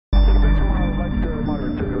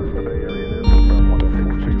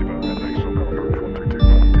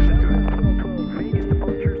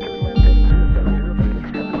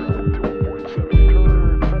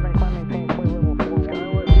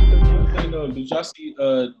did y'all see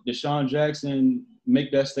Desean Jackson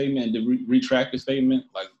make that statement and to retract the statement?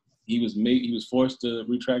 Like he was forced to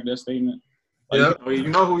retract that statement. Like, Yeah. You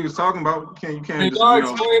know who he was talking about. You can't Can y'all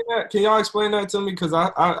explain that? Can y'all explain that to me? Cause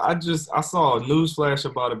I saw a news flash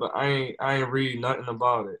about it, but I ain't read nothing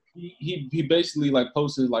about it. he basically like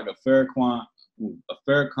posted like a Farrakhan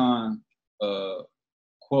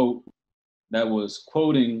quote that was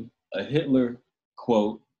quoting a Hitler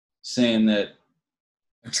quote saying that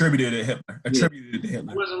attributed to Hitler.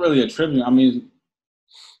 It wasn't really attributing. I mean,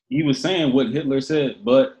 he was saying what Hitler said,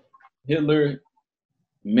 but Hitler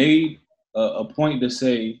made a point to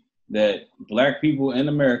say that black people in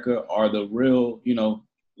America are the real,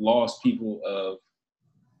 lost people of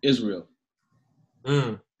Israel.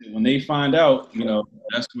 When they find out,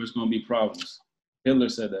 that's where it's going to be problems. Hitler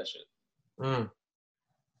said that shit.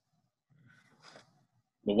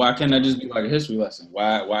 But why can't that just be like a history lesson?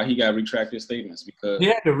 Why he got to retract his statements? Because he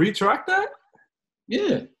had to retract that?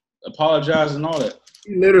 Yeah, apologize and all that.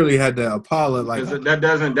 He literally had to apologize. Like that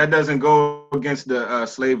doesn't go against the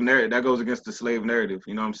slave narrative. That goes against the slave narrative.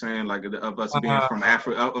 You know what I'm saying? Like of us being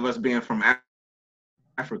from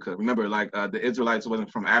Africa. Remember, like the Israelites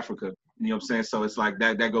wasn't from Africa. You know what I'm saying? So it's like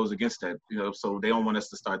that goes against that. So they don't want us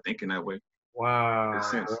to start thinking that way. Wow.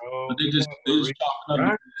 Makes sense. But they just talking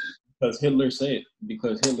up because Hitler said it.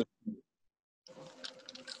 Because Hitler.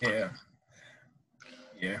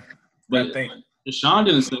 Yeah. But I think Desean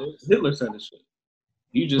didn't say it. Hitler said this shit.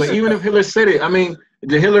 But even if Hitler said it, I mean,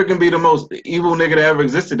 the Hitler can be the most evil nigga that ever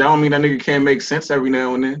existed. That don't mean that nigga can't make sense every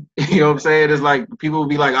now and then. You know what I'm saying? It's like people will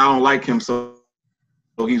be like, I don't like him, so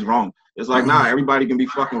he's wrong. It's like, nah, everybody can be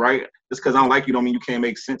fucking right. Just because I don't like you don't mean you can't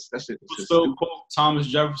make sense. That shit. Still quote Thomas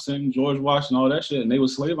Jefferson, George Washington, all that shit, and they were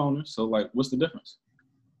slave owners. So like, what's the difference?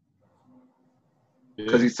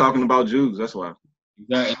 Because he's talking about Jews. That's why.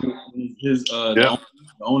 Exactly. The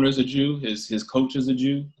owner's a Jew. His coach is a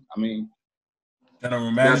Jew. I mean.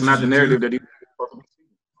 That's not the narrative that he.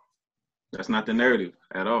 That's not the narrative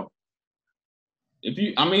at all. If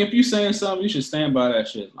you saying something, you should stand by that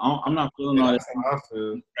shit. I'm not feeling all that. I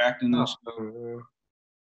feel acting and shit.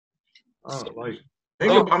 I don't like.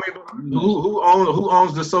 Who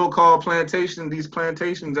owns the so-called plantation? These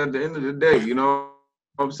plantations at the end of the day, you know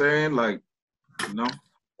what I'm saying? Like,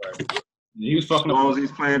 Right. He was fucking owns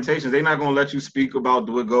these plantations. They're not gonna let you speak about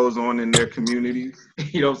what goes on in their communities.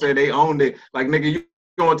 You know what I'm saying? They owned it. Like, nigga, you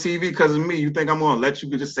on TV because of me. You think I'm gonna let you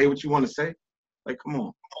just say what you want to say? Like, come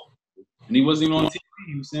on. And he wasn't even on TV.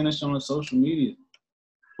 He was saying that shit on social media.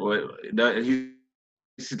 Well,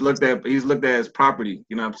 he's looked at as property.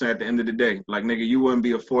 You know what I'm saying? At the end of the day, like, nigga, you wouldn't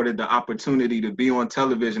be afforded the opportunity to be on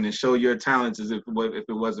television and show your talents as if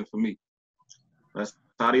it wasn't for me. That's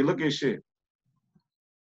how they look at shit.